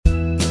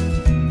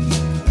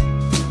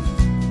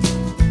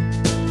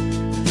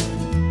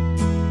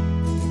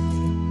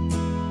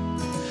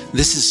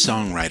This is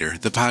Songwriter,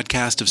 the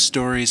podcast of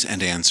stories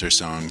and answer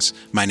songs.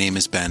 My name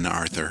is Ben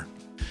Arthur.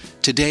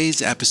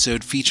 Today's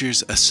episode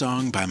features a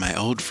song by my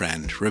old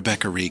friend,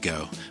 Rebecca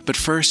Rigo. But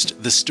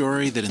first, the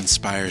story that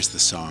inspires the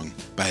song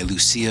by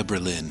Lucia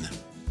Berlin.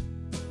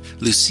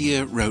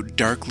 Lucia wrote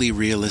darkly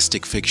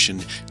realistic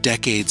fiction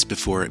decades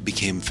before it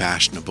became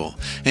fashionable,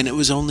 and it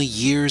was only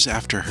years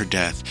after her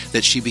death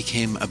that she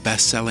became a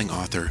best-selling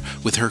author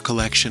with her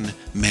collection,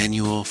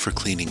 Manual for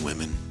Cleaning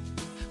Women.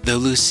 Though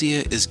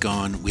Lucia is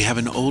gone, we have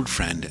an old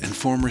friend and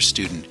former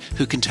student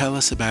who can tell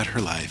us about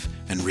her life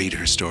and read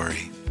her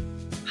story.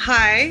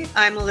 Hi,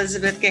 I'm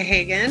Elizabeth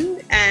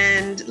Gahagan,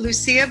 and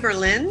Lucia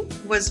Berlin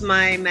was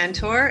my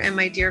mentor and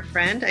my dear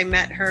friend. I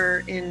met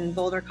her in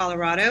Boulder,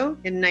 Colorado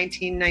in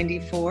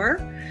 1994.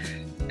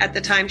 At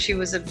the time, she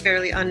was a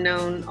fairly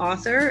unknown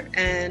author,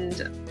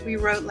 and we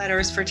wrote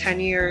letters for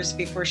 10 years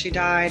before she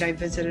died. I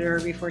visited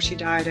her before she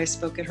died. I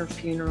spoke at her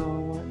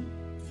funeral. And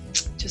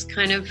just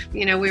kind of,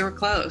 we were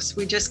close.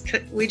 We just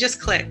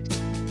clicked.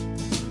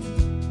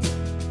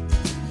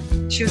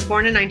 She was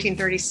born in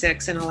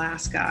 1936 in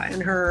Alaska,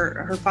 and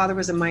her father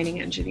was a mining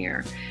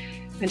engineer.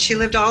 And she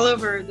lived all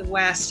over the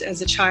West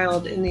as a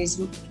child in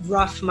these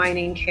rough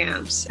mining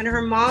camps. And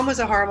her mom was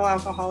a horrible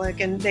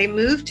alcoholic, and they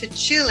moved to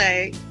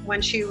Chile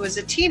when she was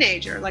a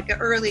teenager, like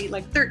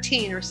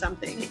 13 or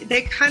something.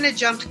 They kind of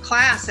jumped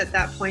class at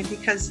that point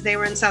because they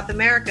were in South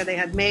America. They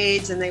had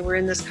maids, and they were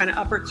in this kind of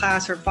upper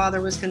class. Her father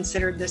was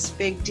considered this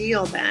big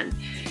deal then.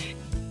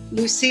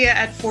 Lucia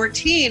at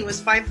 14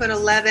 was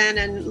 5'11"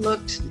 and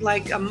looked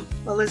like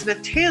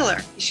Elizabeth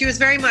Taylor. She was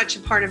very much a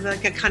part of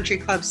like a country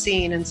club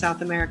scene in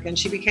South America, and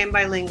she became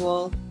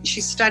bilingual. She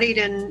studied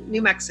in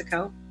New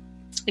Mexico,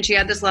 and she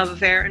had this love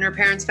affair, and her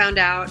parents found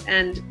out,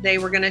 and they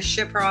were going to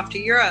ship her off to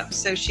Europe.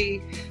 So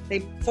they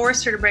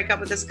forced her to break up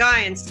with this guy,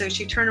 and so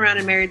she turned around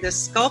and married this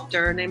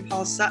sculptor named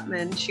Paul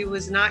Sutman. She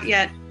was not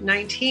yet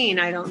 19,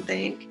 I don't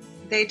think.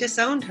 They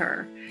disowned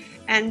her.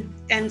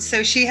 And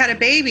so she had a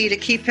baby to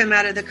keep him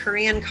out of the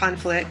Korean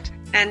conflict.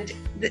 And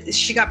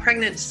she got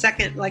pregnant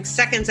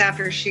seconds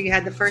after she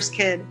had the first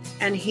kid.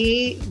 And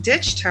he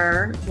ditched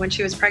her when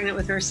she was pregnant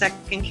with her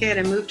second kid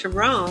and moved to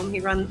Rome. He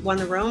won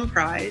the Rome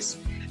Prize.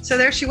 So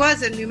there she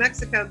was in New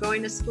Mexico,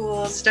 going to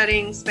school,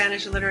 studying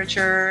Spanish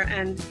literature,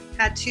 and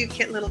had two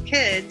little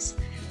kids.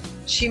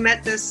 She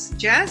met this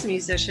jazz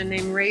musician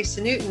named Ray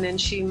Newton,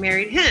 and she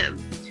married him.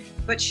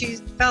 But she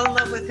fell in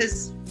love with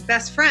his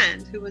best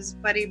friend, who was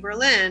Buddy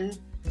Berlin.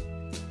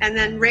 And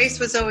then Race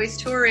was always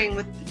touring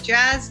with the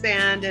jazz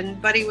band, and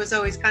Buddy was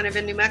always kind of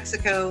in New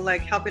Mexico,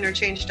 like helping her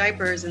change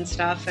diapers and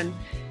stuff. And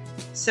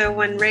so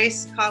when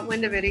Race caught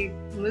wind of it, he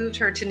moved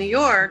her to New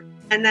York.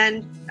 And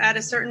then at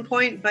a certain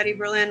point, Buddy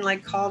Berlin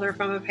called her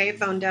from a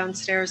payphone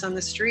downstairs on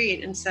the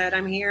street and said,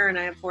 "I'm here and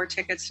I have 4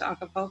 tickets to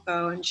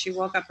Acapulco." And she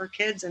woke up her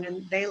kids and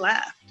they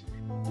left.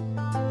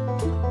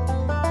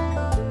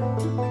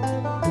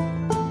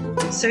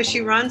 So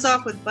she runs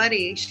off with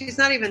Buddy. She's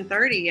not even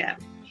 30 yet.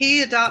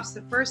 He adopts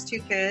the first 2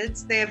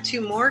 kids. They have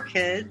 2 more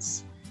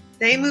kids.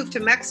 They move to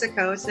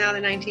Mexico. It's now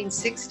the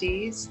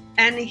 1960s.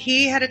 And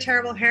he had a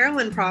terrible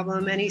heroin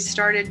problem, and he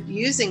started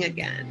using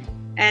again.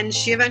 And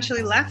she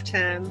eventually left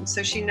him.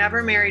 So she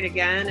never married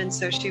again. And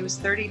so she was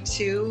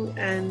 32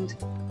 and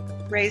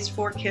raised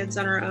 4 kids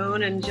on her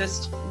own, and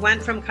just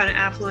went from kind of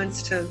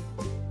affluence to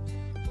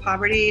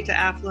poverty to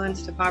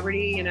affluence to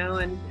poverty,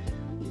 and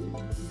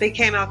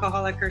became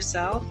alcoholic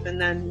herself. And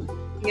then,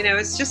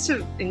 it's just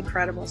an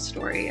incredible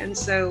story. And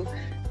so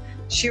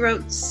she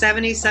wrote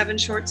 77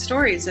 short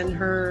stories in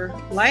her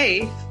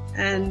life,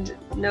 and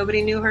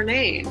nobody knew her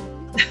name.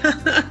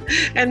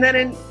 And then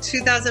in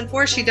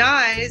 2004, she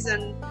dies,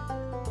 and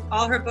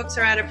all her books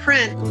are out of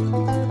print.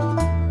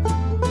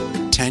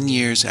 10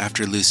 years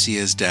after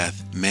Lucia's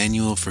death,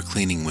 Manual for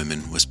Cleaning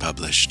Women was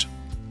published.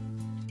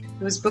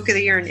 It was Book of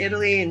the Year in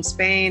Italy and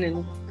Spain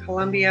and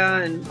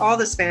Colombia and all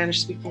the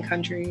Spanish-speaking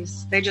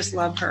countries. They just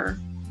love her.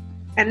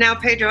 And now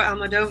Pedro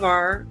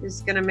Almodovar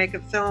is going to make a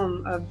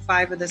film of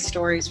 5 of the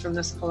stories from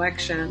this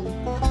collection.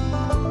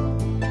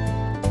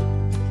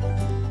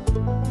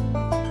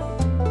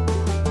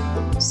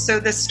 So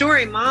the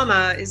story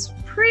Mama is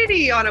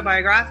pretty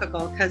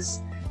autobiographical,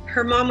 because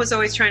her mom was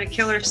always trying to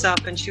kill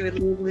herself, and she would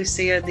leave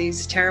Lucia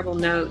these terrible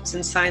notes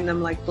and sign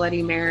them like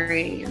Bloody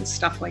Mary and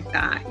stuff like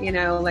that.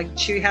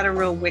 She had a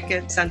real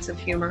wicked sense of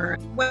humor.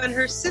 When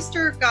her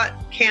sister got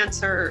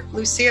cancer,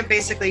 Lucia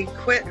basically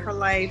quit her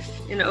life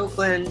in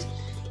Oakland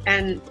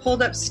and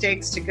pulled up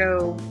stakes to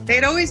go.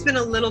 They'd always been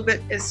a little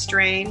bit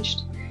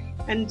estranged,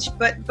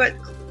 but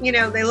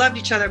they loved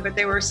each other, but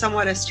they were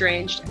somewhat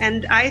estranged.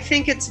 And I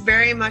think it's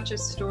very much a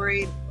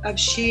story of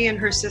she and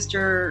her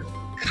sister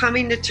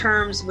coming to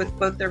terms with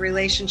both their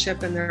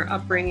relationship and their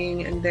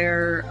upbringing and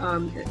their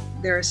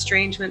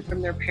estrangement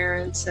from their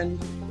parents, and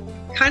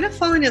kind of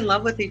falling in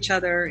love with each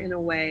other in a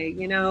way,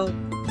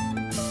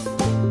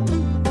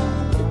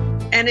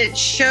 And it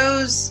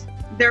shows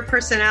their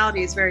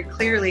personalities very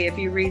clearly if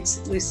you read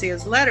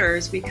Lucia's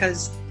letters,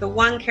 because the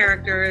one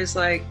character is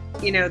like,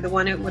 the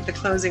one with the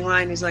closing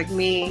line is like,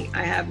 "Me,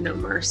 I have no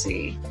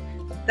mercy."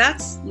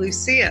 that's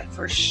Lucia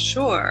for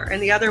sure.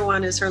 And the other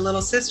one is her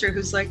little sister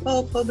who's like,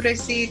 oh,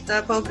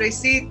 pobrecita,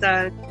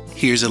 pobrecita.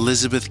 Here's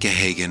Elizabeth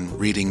Gahagan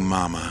reading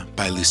Mama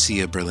by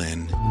Lucia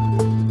Berlin.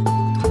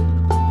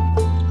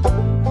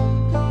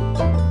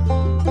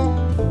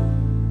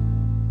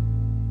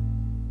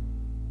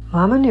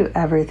 Mama knew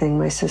everything,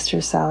 my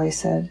sister Sally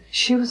said.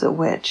 She was a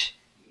witch.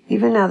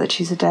 Even now that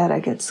she's dead,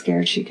 I get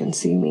scared she can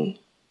see me.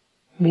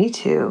 Me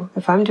too.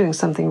 If I'm doing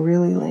something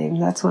really lame,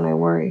 that's when I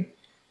worry.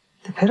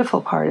 The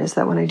pitiful part is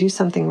that when I do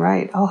something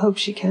right, I'll hope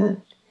she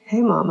can.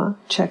 Hey, Mama,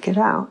 check it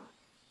out.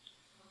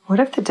 What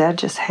if the dead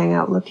just hang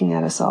out looking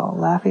at us all,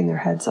 laughing their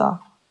heads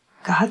off?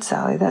 God,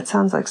 Sally, that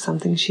sounds like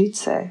something she'd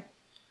say.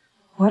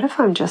 What if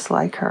I'm just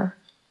like her?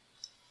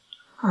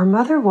 Our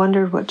mother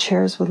wondered what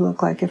chairs would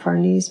look like if our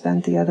knees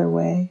bent the other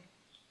way.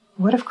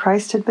 What if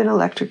Christ had been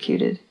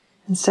electrocuted?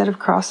 Instead of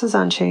crosses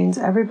on chains,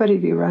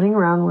 everybody'd be running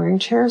around wearing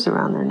chairs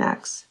around their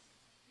necks.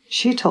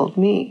 She told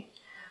me,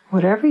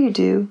 whatever you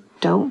do,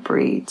 don't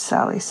breed,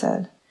 Sally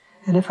said.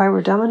 And if I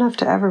were dumb enough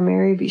to ever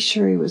marry, be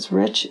sure he was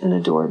rich and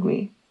adored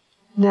me.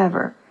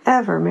 Never,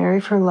 ever marry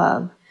for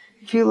love.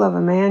 If you love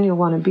a man, you'll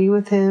want to be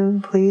with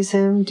him, please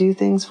him, do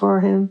things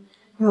for him.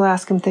 You'll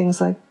ask him things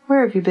like,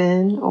 where have you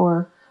been?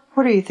 Or,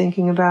 what are you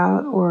thinking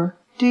about? Or,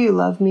 do you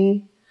love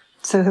me?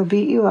 So he'll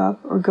beat you up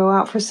or go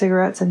out for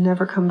cigarettes and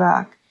never come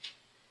back.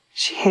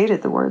 She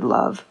hated the word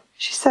love.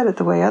 She said it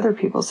the way other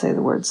people say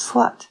the word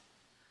slut.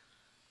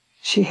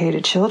 She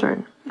hated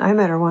children. I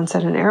met her once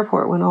at an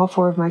airport when all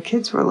 4 of my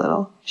kids were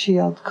little. She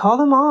yelled, call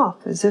them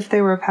off, as if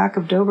they were a pack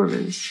of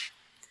Dobermans.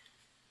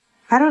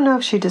 I don't know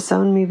if she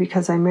disowned me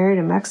because I married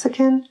a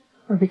Mexican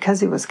or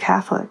because he was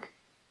Catholic.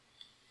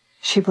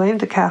 She blamed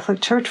the Catholic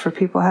Church for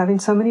people having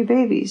so many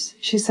babies.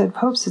 She said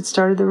popes had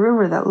started the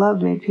rumor that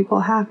love made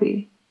people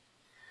happy.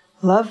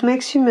 Love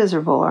makes you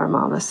miserable, our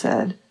mama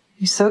said.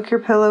 You soak your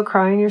pillow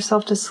crying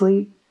yourself to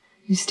sleep.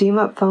 You steam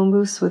up phone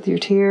booths with your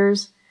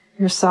tears.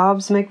 Your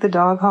sobs make the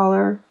dog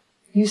holler.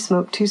 You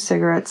smoke 2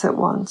 cigarettes at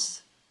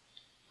once.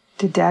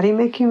 Did Daddy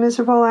make you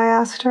miserable? I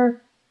asked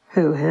her.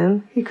 Who,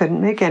 him? He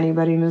couldn't make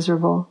anybody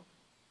miserable.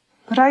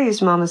 But I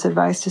used Mama's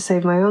advice to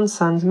save my own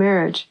son's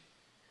marriage.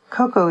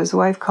 Coco, his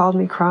wife, called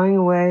me crying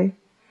away.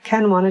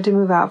 Ken wanted to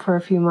move out for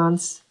a few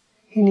months.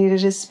 He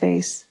needed his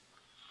space.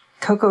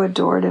 Coco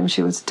adored him.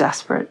 She was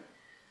desperate.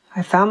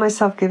 I found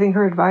myself giving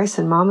her advice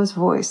in Mama's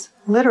voice,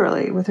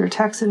 literally, with her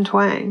Texan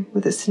twang,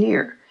 with a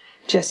sneer.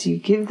 Just you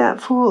give that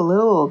fool a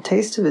little old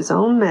taste of his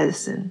own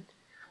medicine.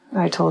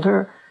 I told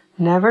her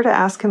never to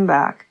ask him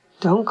back.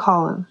 Don't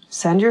call him.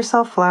 Send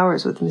yourself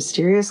flowers with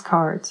mysterious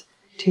cards.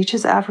 Teach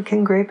his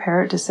African gray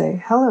parrot to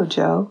say, hello,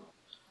 Joe.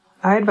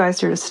 I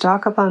advised her to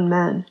stock up on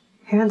men,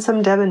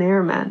 handsome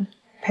debonair men.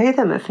 Pay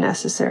them if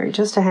necessary,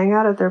 just to hang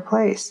out at their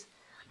place.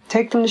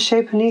 Take them to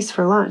Chez Panisse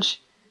for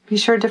lunch. Be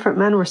sure different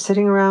men were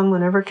sitting around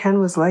whenever Ken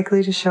was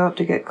likely to show up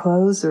to get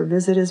clothes or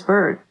visit his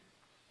bird.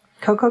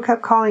 Coco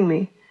kept calling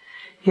me.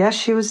 Yes,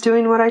 she was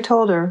doing what I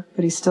told her,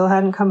 but he still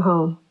hadn't come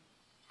home.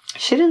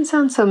 She didn't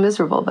sound so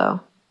miserable,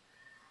 though.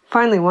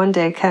 Finally, one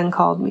day, Ken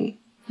called me.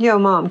 Yo,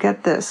 Mom,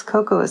 get this.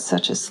 Coco is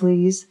such a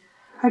sleaze.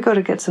 I go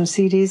to get some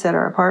CDs at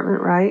our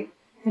apartment, right?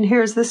 And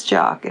here's this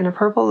jock in a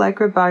purple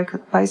lycra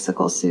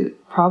bicycle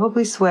suit,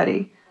 probably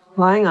sweaty,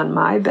 lying on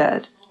my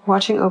bed,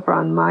 watching Oprah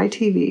on my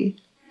TV,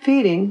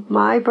 feeding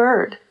my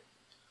bird.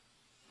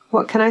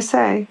 What can I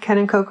say? Ken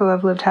and Coco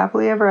have lived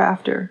happily ever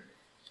after.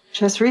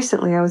 Just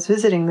recently I was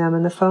visiting them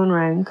and the phone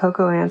rang.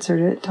 Coco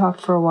answered it,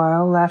 talked for a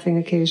while, laughing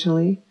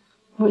occasionally.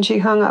 When she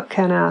hung up,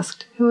 Ken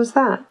asked, who was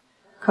that?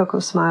 Coco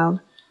smiled.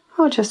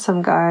 Oh, just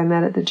some guy I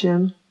met at the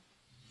gym.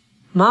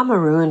 Mama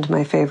ruined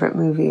my favorite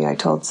movie, I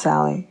told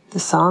Sally, The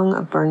Song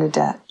of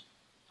Bernadette.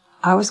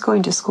 I was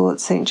going to school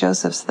at St.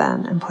 Joseph's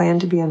then and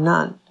planned to be a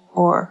nun,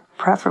 or,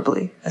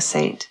 preferably, a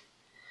saint.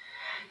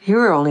 You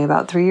were only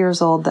about 3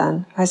 years old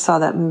then. I saw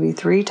that movie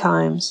 3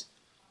 times.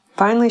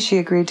 Finally, she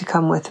agreed to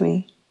come with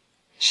me.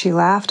 She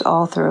laughed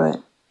all through it.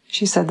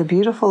 She said the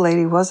beautiful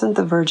lady wasn't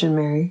the Virgin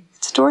Mary.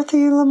 It's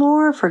Dorothy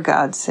Lamour, for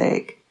God's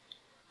sake.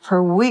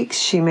 For weeks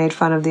she made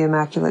fun of the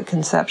Immaculate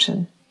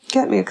Conception.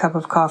 Get me a cup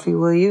of coffee,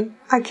 will you?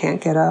 I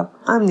can't get up.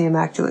 I'm the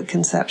Immaculate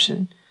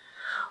Conception.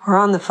 Or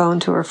on the phone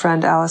to her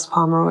friend Alice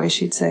Pomeroy,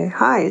 she'd say,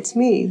 hi, it's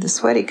me, the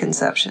Sweaty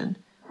Conception.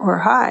 Or,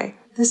 hi,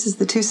 this is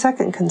the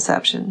 2-second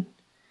Conception.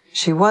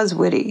 She was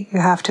witty, you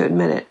have to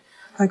admit it,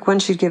 like when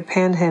she'd give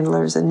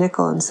panhandlers a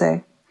nickel and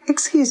say,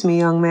 excuse me,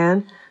 young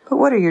man, but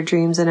what are your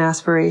dreams and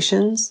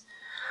aspirations?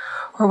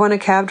 Or when a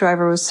cab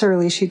driver was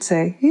surly, she'd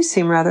say, you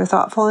seem rather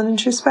thoughtful and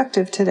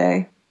introspective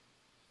today.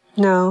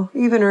 No,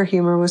 even her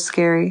humor was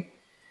scary.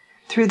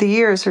 Through the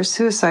years, her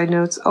suicide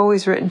notes,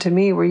 always written to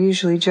me, were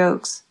usually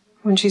jokes.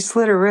 When she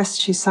slit her wrist,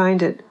 she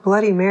signed it,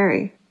 Bloody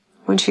Mary.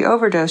 When she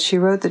overdosed, she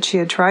wrote that she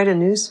had tried a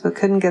noose but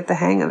couldn't get the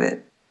hang of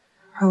it.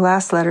 Her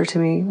last letter to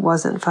me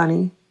wasn't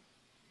funny.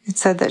 It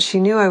said that she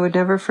knew I would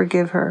never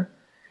forgive her,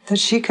 that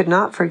she could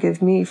not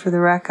forgive me for the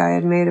wreck I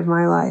had made of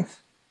my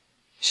life.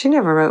 She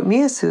never wrote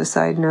me a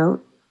suicide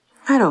note.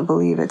 I don't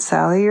believe it,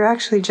 Sally. You're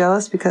actually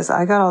jealous because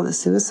I got all the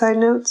suicide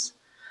notes?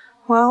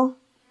 Well,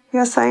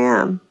 yes, I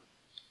am.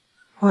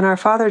 When our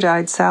father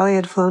died, Sally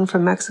had flown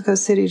from Mexico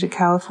City to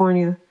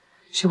California.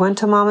 She went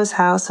to Mama's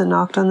house and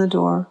knocked on the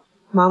door.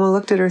 Mama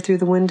looked at her through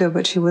the window,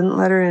 but she wouldn't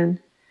let her in.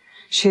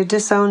 She had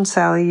disowned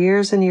Sally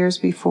years and years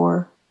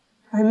before.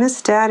 "I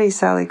miss Daddy,"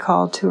 Sally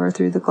called to her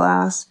through the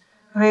glass.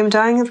 "I am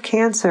dying of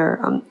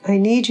cancer. I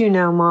need you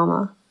now,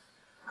 Mama."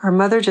 Our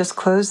mother just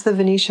closed the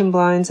Venetian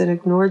blinds and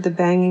ignored the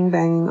banging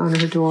on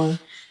her door.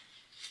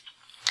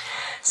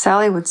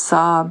 Sally would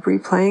sob,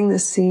 replaying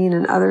this scene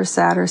and other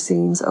sadder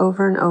scenes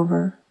over and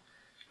over.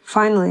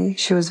 Finally,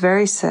 she was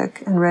very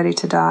sick and ready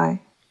to die.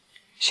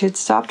 She had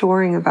stopped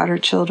worrying about her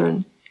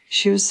children.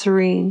 She was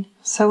serene,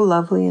 so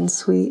lovely and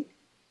sweet.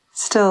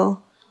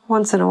 Still,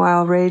 once in a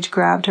while rage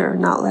grabbed her,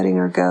 not letting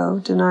her go,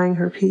 denying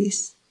her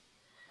peace.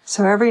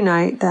 So every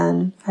night,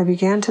 then, I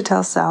began to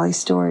tell Sally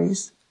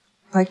stories,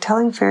 like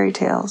telling fairy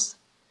tales.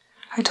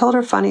 I told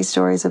her funny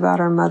stories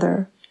about our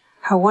mother,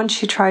 how once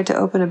she tried to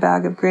open a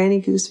bag of Granny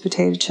Goose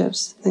potato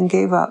chips, then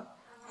gave up.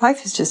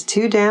 "Life is just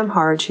too damn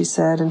hard," she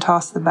said, and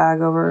tossed the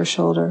bag over her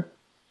shoulder.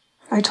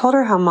 I told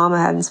her how Mama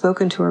hadn't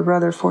spoken to her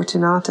brother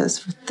Fortunatus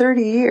for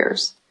 30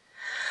 years.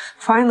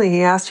 Finally,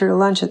 he asked her to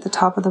lunch at the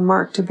top of the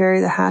mark to bury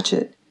the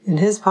hatchet. "In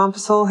his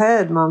pompous old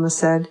head," Mama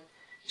said.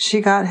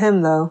 She got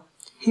him, though.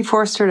 He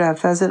forced her to have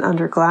pheasant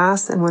under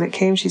glass, and when it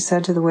came, she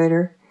said to the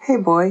waiter, "Hey,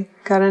 boy,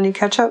 got any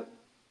ketchup?"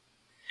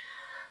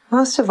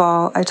 Most of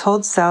all, I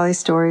told Sally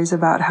stories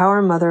about how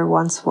her mother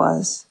once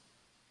was.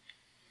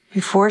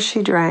 Before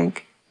she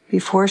drank,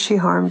 before she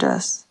harmed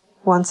us,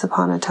 once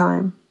upon a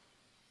time.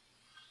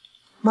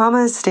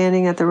 Mama is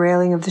standing at the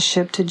railing of the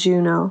ship to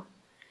Juneau.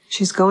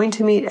 She's going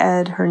to meet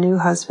Ed, her new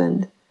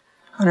husband,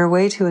 on her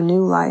way to a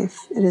new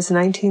life. It is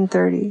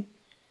 1930.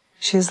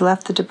 She has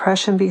left the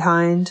Depression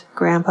behind,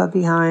 Grandpa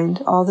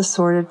behind, all the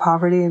sordid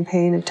poverty and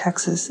pain of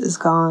Texas is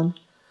gone.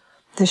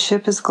 The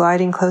ship is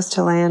gliding close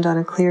to land on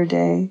a clear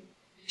day.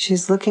 She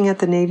is looking at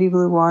the navy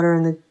blue water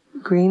and the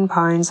green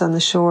pines on the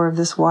shore of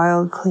this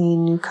wild,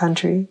 clean new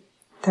country.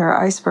 There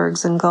are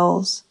icebergs and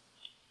gulls.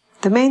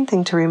 The main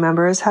thing to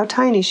remember is how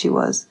tiny she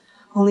was,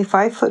 only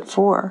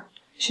 5'4".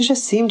 She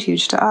just seemed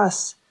huge to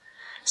us.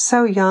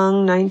 So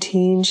young,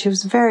 19, she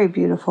was very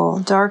beautiful,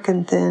 dark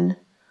and thin.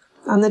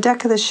 On the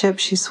deck of the ship,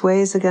 she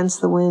sways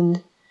against the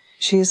wind.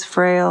 She is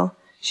frail.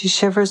 She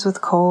shivers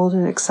with cold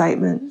and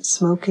excitement,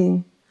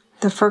 smoking.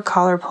 The fur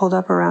collar pulled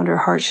up around her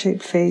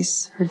heart-shaped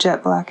face, her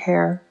jet black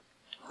hair.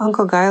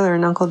 Uncle Guyler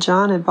and Uncle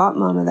John had bought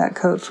Mama that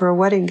coat for a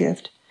wedding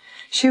gift.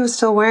 She was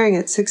still wearing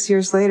it 6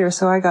 years later,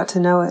 so I got to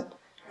know it,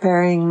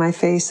 burying my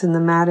face in the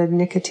matted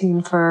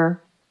nicotine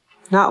fur.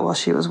 Not while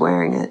she was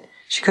wearing it.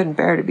 She couldn't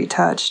bear to be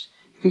touched.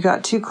 If you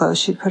got too close,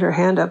 she'd put her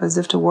hand up as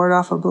if to ward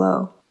off a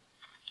blow.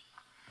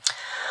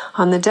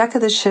 On the deck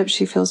of the ship,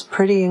 she feels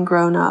pretty and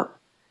grown up.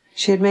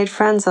 She had made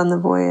friends on the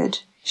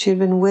voyage. She had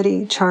been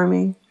witty,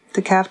 charming.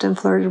 The captain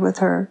flirted with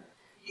her.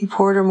 He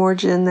poured her more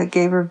gin that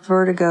gave her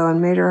vertigo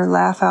and made her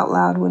laugh out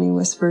loud when he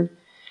whispered,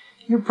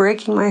 "You're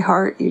breaking my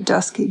heart, you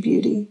dusky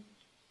beauty."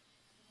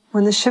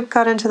 When the ship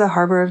got into the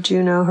harbor of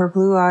Juneau, her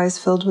blue eyes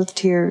filled with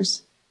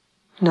tears.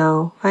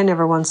 No, I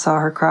never once saw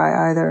her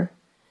cry either.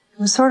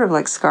 It was sort of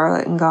like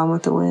Scarlet in Gone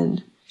with the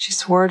Wind. She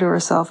swore to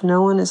herself,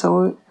 "No one is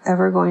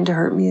ever going to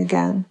hurt me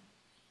again."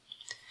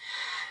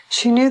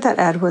 She knew that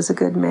Ed was a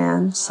good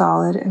man,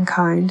 solid and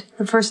kind.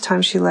 The first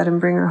time she let him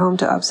bring her home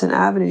to Upson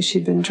Avenue,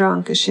 she'd been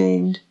drunk,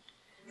 ashamed.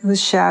 It was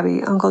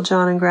shabby. Uncle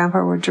John and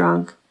Grandpa were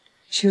drunk.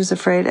 She was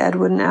afraid Ed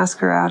wouldn't ask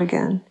her out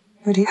again.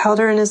 But he held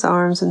her in his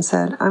arms and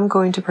said, "I'm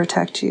going to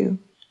protect you."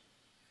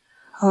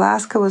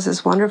 Alaska was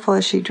as wonderful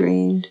as she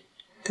dreamed.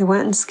 They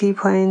went in ski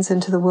planes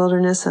into the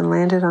wilderness and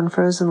landed on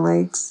frozen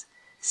lakes,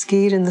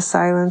 skied in the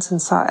silence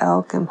and saw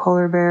elk and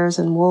polar bears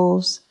and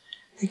wolves.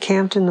 They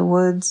camped in the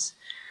woods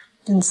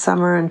in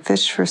summer and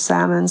fished for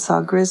salmon, saw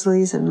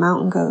grizzlies and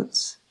mountain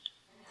goats.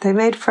 They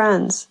made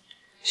friends.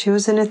 She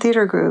was in a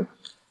theater group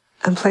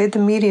and played the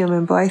medium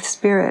in Blithe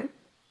Spirit.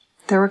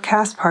 There were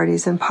cast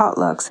parties and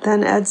potlucks.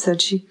 Then Ed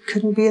said she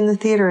couldn't be in the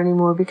theater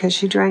anymore because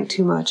she drank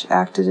too much,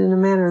 acted in a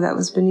manner that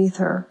was beneath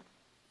her.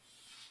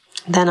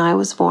 Then I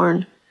was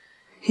born.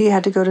 He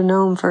had to go to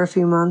Nome for a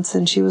few months,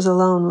 and she was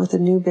alone with a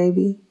new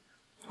baby.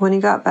 When he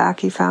got back,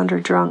 he found her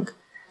drunk,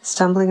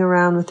 stumbling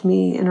around with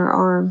me in her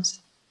arms.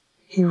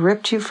 "He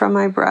ripped you from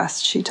my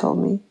breast," she told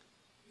me.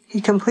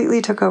 He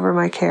completely took over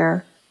my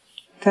care,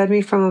 fed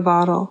me from a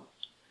bottle.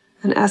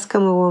 An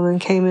Eskimo woman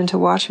came in to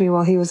watch me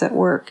while he was at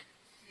work.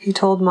 He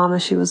told Mama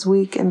she was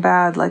weak and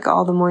bad like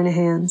all the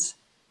Moynahans.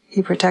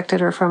 He protected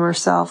her from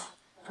herself.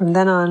 From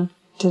then on,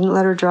 didn't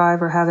let her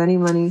drive or have any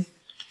money.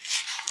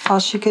 All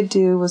she could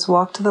do was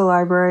walk to the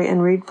library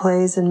and read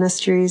plays and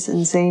mysteries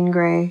and Zane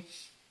Grey.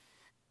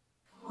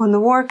 When the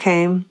war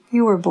came,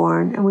 you were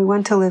born, and we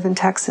went to live in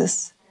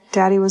Texas.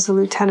 Daddy was a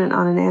lieutenant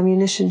on an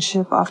ammunition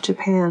ship off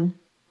Japan.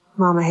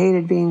 Mama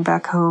hated being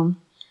back home.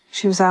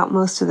 She was out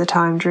most of the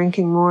time,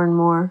 drinking more and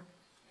more.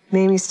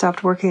 Mamie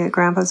stopped working at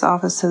Grandpa's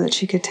office so that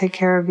she could take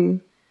care of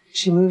you.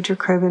 She moved your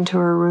crib into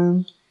her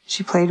room.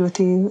 She played with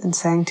you and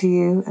sang to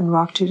you and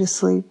rocked you to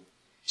sleep.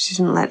 She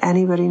didn't let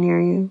anybody near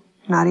you,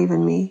 not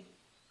even me.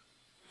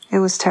 It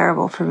was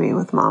terrible for me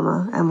with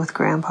Mama and with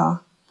Grandpa.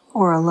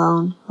 or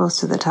alone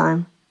most of the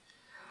time.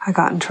 I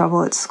got in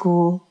trouble at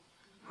school,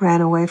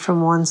 ran away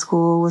from one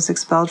school, was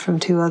expelled from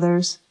 2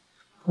 others.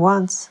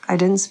 Once, I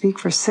didn't speak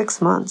for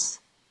 6 months.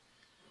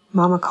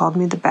 Mama called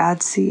me the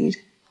bad seed.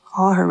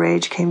 All her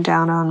rage came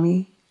down on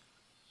me.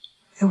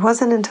 It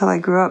wasn't until I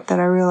grew up that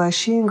I realized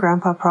she and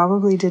Grandpa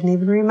probably didn't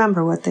even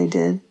remember what they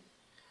did.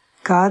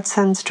 God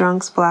sends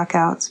drunks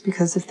blackouts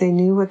because if they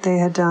knew what they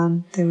had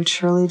done, they would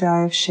surely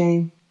die of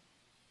shame.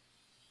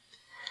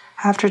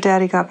 After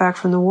Daddy got back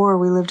from the war,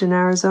 we lived in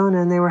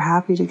Arizona and they were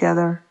happy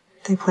together.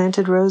 They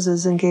planted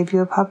roses and gave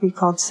you a puppy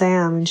called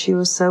Sam, and she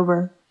was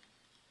sober.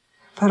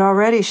 But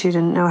already she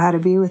didn't know how to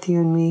be with you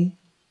and me.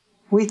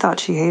 We thought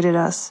she hated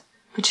us,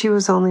 but she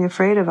was only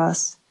afraid of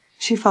us.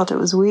 She felt it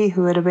was we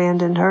who had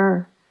abandoned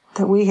her,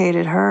 that we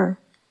hated her.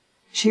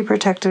 She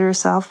protected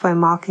herself by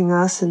mocking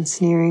us and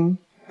sneering,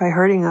 by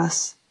hurting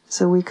us,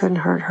 so we couldn't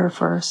hurt her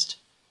first.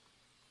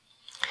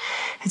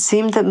 It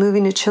seemed that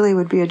moving to Chile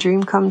would be a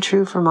dream come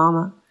true for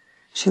Mama.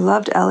 She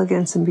loved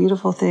elegance and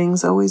beautiful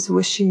things, always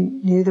wished she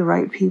knew the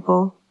right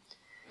people.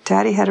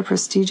 Daddy had a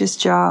prestigious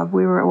job.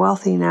 We were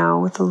wealthy now,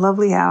 with a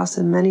lovely house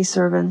and many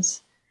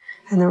servants,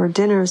 and there were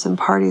dinners and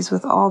parties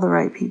with all the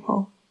right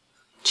people.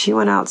 She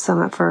went out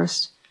some at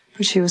first,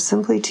 but she was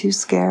simply too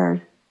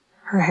scared.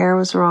 Her hair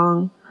was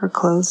wrong, her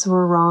clothes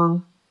were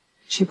wrong.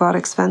 She bought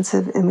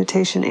expensive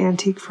imitation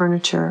antique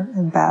furniture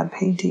and bad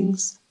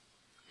paintings.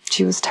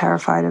 She was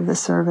terrified of the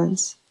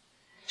servants.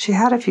 She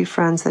had a few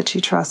friends that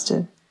she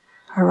trusted.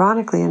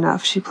 Ironically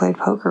enough, she played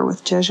poker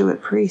with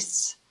Jesuit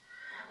priests.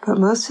 But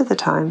most of the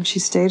time, she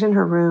stayed in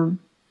her room,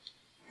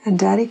 and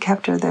Daddy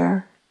kept her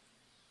there.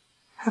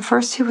 At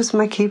first he was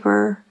my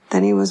keeper,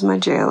 then he was my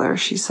jailer,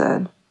 she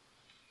said.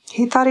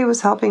 He thought he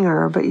was helping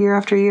her, but year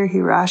after year he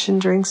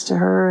rationed drinks to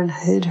her and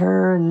hid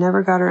her and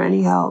never got her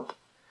any help.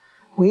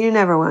 We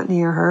never went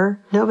near her.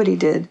 Nobody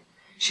did.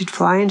 She'd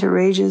fly into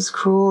rages,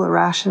 cruel,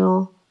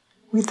 irrational.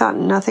 We thought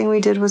nothing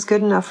we did was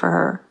good enough for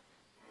her.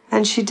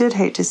 And she did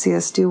hate to see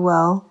us do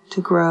well,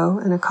 to grow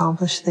and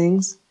accomplish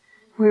things.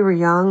 We were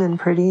young and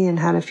pretty and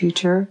had a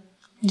future.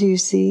 Do you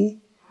see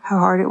how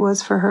hard it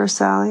was for her,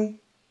 Sally?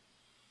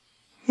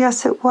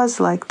 Yes, it was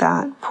like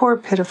that. Poor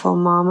pitiful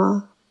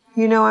Mama.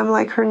 You know, I'm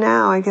like her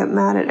now. I get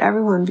mad at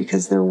everyone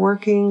because they're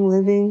working,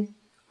 living.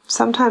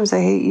 Sometimes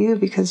I hate you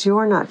because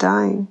you're not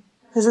dying.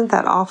 Isn't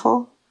that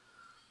awful?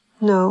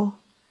 No,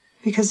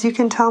 because you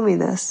can tell me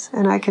this,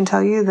 and I can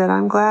tell you that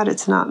I'm glad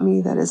it's not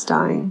me that is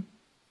dying.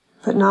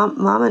 But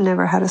Mama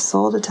never had a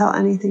soul to tell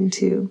anything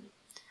to.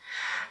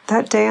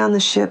 That day on the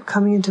ship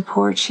coming into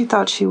port, she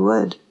thought she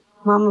would.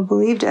 Mama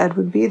believed Ed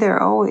would be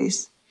there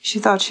always. She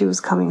thought she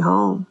was coming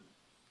home.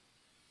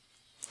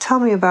 Tell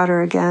me about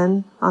her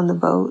again, on the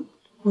boat,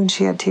 when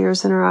she had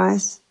tears in her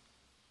eyes.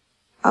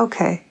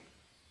 Okay.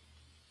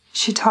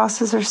 She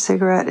tosses her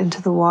cigarette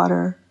into the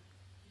water.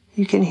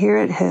 You can hear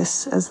it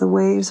hiss as the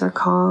waves are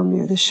calm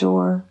near the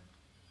shore.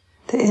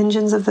 The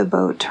engines of the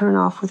boat turn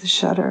off with a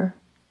shudder.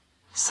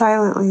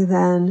 Silently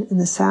then, in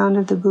the sound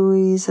of the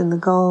buoys and the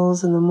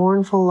gulls and the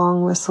mournful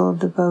long whistle of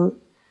the boat,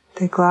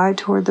 they glide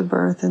toward the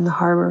berth in the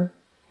harbor,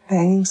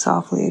 banging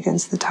softly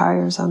against the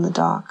tires on the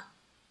dock.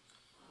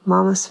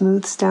 Mama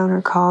smooths down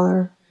her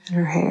collar and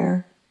her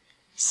hair.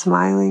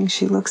 Smiling,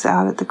 she looks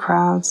out at the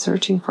crowd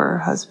searching for her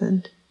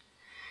husband.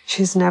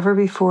 She has never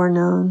before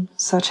known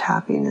such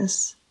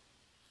happiness.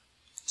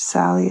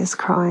 Sally is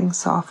crying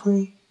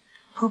softly.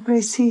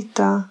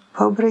 Pobrecita,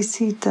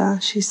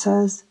 pobrecita, she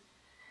says.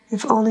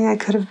 If only I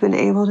could have been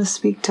able to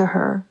speak to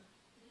her,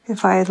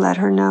 if I had let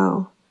her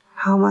know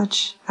how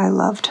much I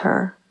loved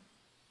her.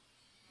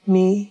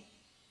 Me,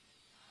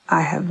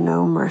 I have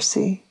no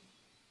mercy.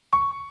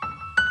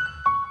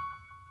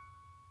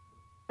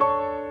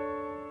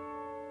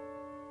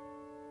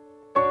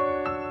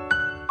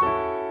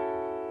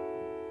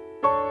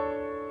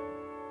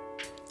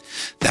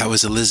 That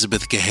was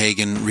Elizabeth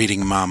Gahagan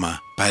reading Mama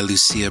by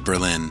Lucia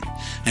Berlin.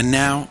 And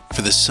now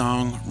for the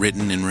song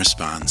written in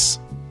response.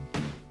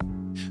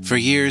 For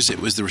years, it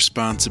was the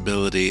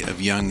responsibility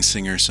of young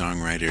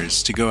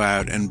singer-songwriters to go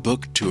out and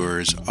book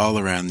tours all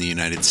around the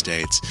United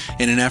States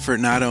in an effort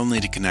not only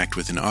to connect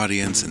with an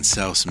audience and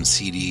sell some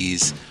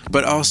CDs,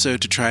 but also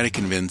to try to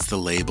convince the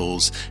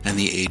labels and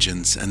the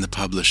agents and the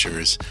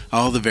publishers,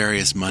 all the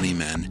various money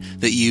men,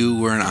 that you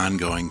were an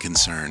ongoing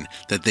concern,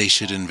 that they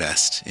should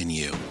invest in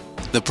you.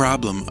 The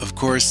problem, of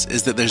course,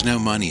 is that there's no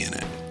money in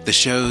it. The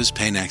shows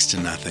pay next to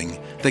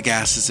nothing. The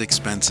gas is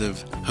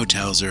expensive.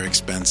 Hotels are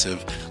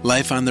expensive.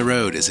 Life on the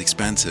road is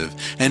expensive.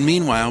 And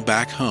meanwhile,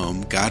 back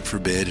home, God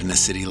forbid, in a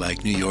city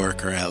like New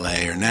York or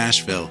LA or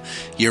Nashville,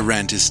 your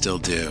rent is still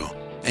due.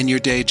 And your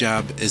day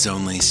job is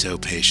only so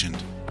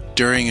patient.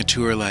 During a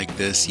tour like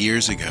this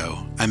years ago,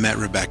 I met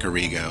Rebecca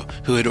Rigo,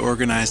 who had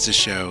organized a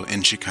show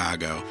in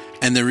Chicago.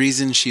 And the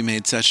reason she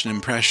made such an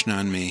impression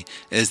on me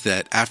is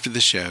that after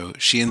the show,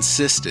 she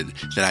insisted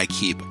that I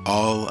keep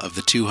all of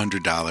the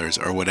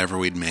 $200 or whatever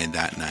we'd made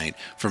that night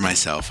for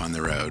myself on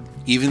the road,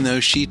 even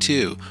though she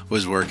too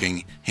was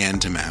working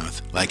hand to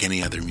mouth like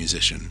any other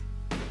musician.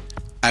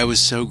 I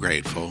was so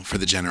grateful for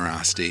the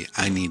generosity.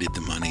 I needed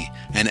the money,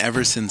 and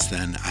ever since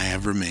then, I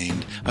have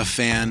remained a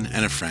fan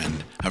and a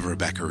friend of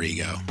Rebecca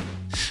Rigo.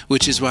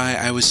 Which is why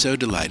I was so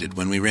delighted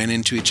when we ran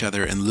into each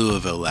other in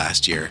Louisville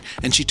last year,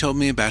 and she told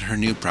me about her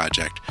new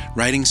project,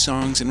 writing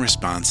songs in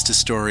response to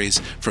stories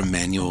from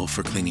Manual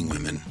for Cleaning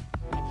Women.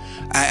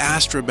 I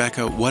asked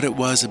Rebecca what it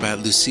was about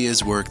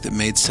Lucia's work that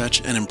made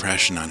such an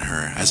impression on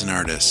her as an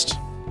artist.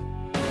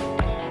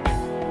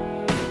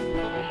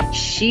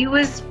 She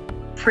was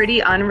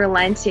pretty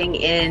unrelenting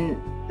in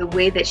the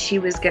way that she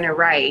was going to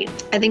write.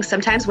 I think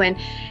sometimes when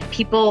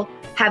people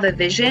have a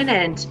vision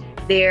and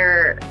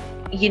they're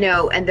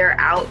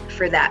out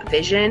for that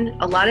vision,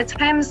 a lot of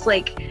times,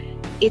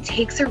 it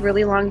takes a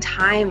really long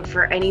time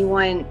for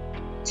anyone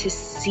to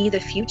see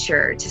the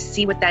future, to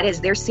see what that is.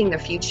 They're seeing the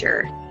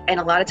future. And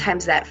a lot of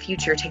times that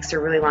future takes a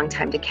really long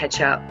time to catch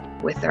up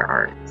with their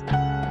art.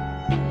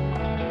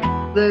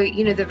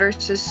 The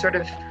verses sort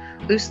of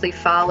loosely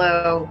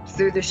follow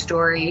through the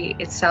story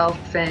itself,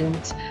 and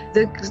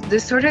the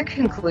sort of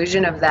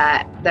conclusion of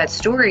that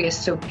story is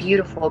so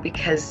beautiful,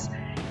 because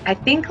I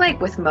think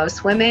with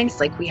most women, it's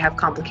we have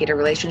complicated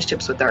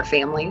relationships with our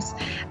families,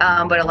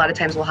 but a lot of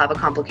times we'll have a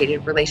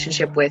complicated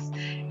relationship with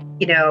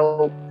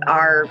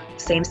our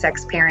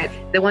same-sex parent.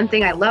 The one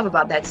thing I love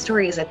about that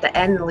story is at the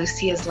end,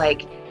 Lucia's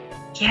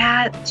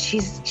yeah,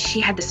 she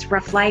had this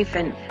rough life,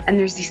 and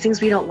there's these things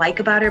we don't like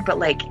about her,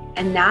 but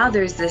and now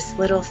there's this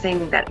little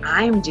thing that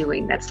I'm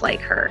doing that's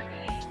like her.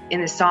 In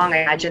the song,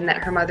 I imagine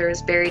that her mother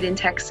is buried in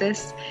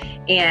Texas,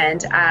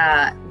 and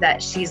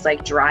that she's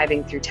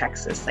driving through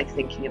Texas,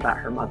 thinking about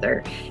her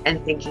mother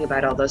and thinking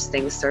about all those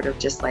things, sort of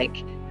just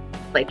like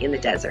in the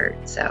desert.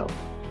 So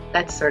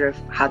that's sort of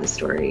how the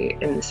story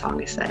in the song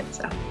is said.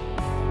 So.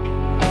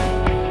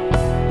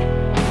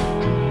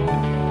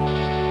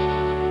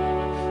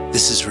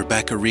 This is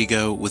Rebecca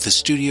Rigo with a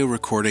studio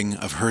recording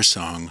of her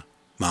song,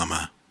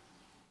 Mama.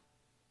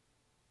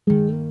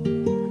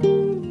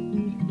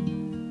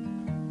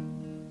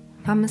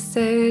 Mama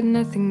said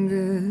nothing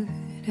good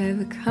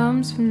ever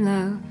comes from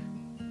love.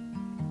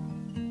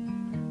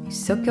 You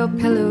soak your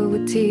pillow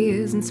with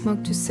tears and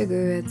smoke 2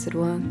 cigarettes at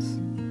once.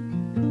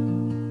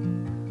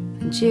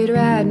 And she'd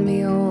write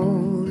me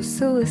all the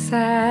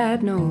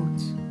suicide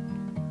notes.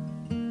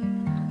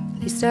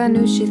 At least I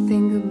knew she'd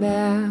think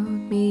about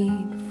me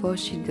before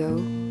she'd go.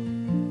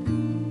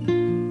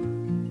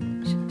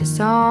 She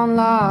did on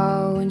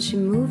law when she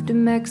moved to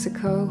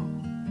Mexico.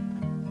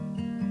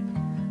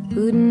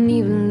 Wouldn't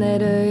even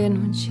let her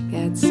in when she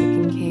got sick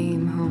and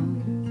came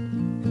home.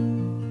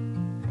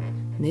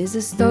 And there's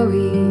a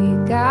story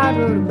God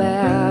wrote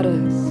about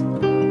us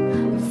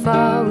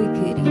before we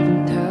could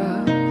even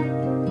talk.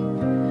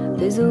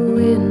 There's a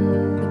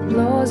wind that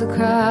blows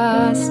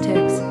across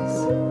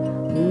Texas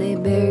when they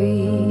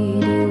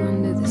buried you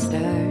under the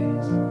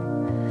stars.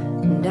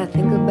 And I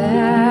think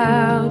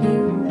about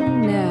you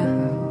now.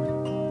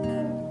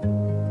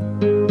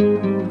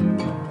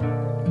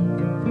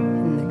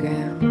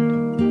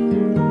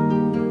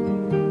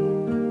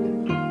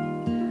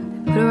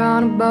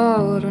 On a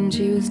boat when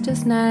she was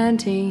just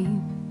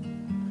 19.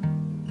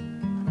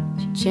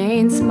 She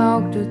chain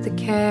smoked with the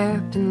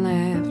captain,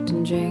 laughed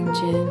and drank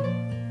gin.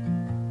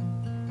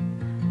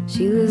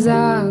 She was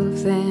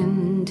off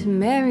then to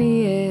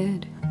marry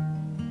Ed.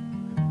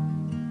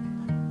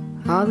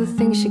 All the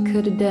things she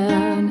could have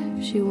done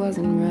if she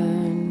wasn't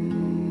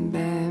run by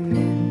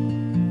men.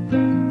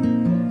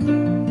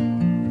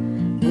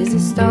 There's a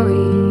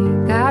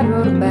story God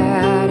wrote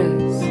about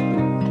us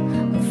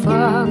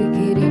before we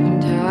could even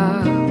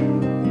talk.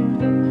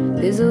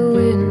 There's a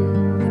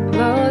wind that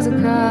blows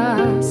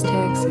across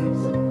Texas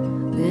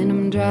when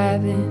I'm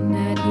driving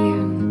out here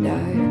in the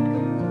dark.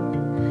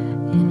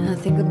 And I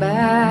think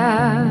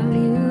about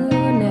you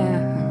now.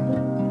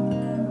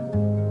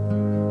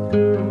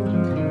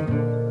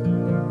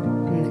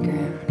 In the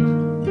ground.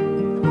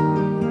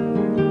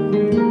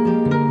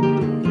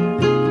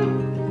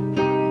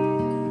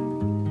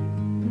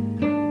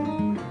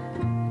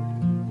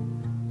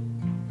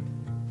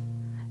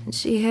 And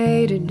she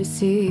hated to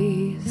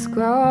see us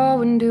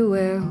grow and do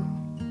well,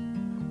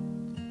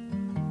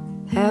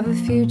 have a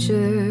future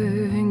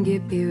and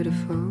get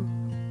beautiful.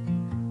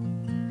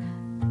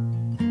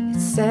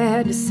 It's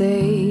sad to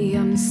say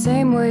I'm the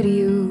same way to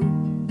you.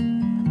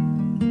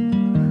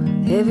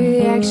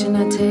 Every action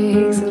I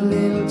take's a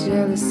little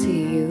jealousy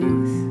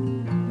youth.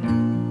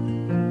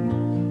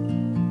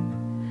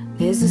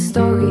 There's a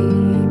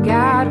story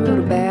God wrote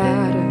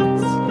about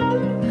us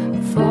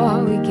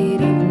before we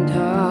could even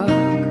talk.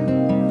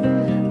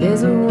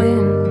 There's a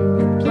wind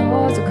that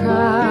blows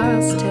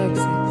across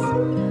Texas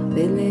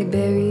when they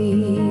buried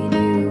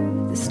you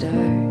with the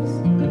stars.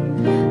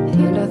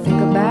 And I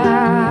think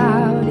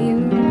about you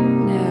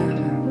now.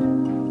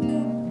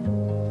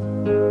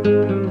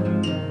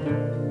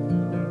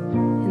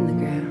 In the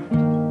ground.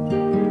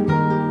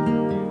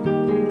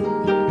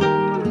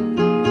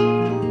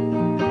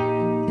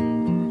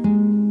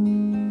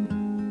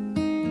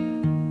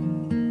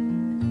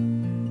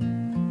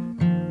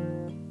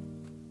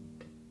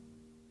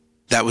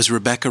 was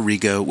Rebecca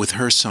Rigo with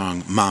her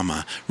song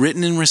Mama,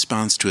 written in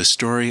response to a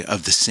story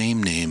of the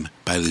same name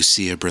by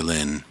Lucia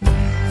Berlin.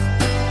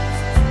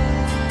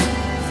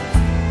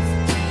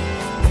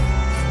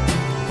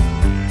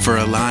 For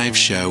a live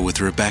show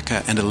with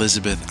Rebecca and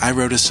Elizabeth, I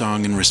wrote a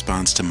song in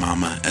response to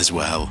Mama as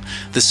well.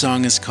 The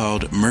song is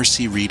called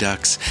Mercy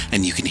Redux,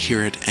 and you can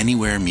hear it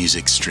anywhere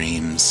music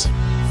streams.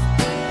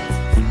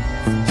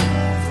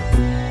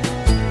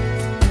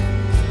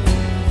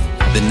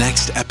 The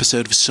next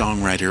episode of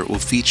Songwriter will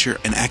feature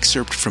an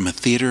excerpt from A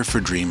Theater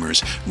for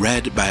Dreamers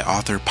read by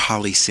author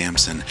Polly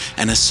Sampson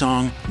and a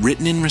song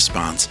written in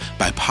response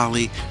by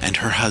Polly and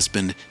her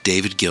husband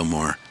David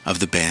Gilmour of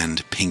the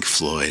band Pink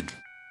Floyd.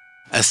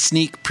 A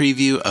sneak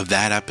preview of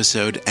that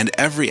episode and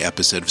every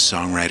episode of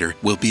Songwriter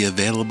will be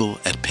available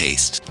at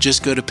Paste.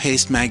 Just go to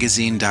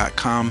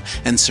pastemagazine.com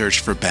and search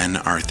for Ben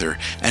Arthur.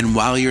 And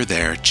while you're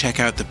there, check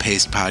out the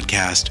Paste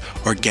podcast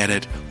or get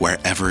it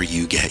wherever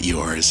you get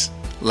yours.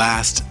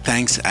 Last,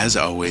 thanks as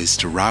always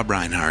to Rob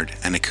Reinhardt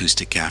and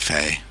Acoustic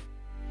Cafe.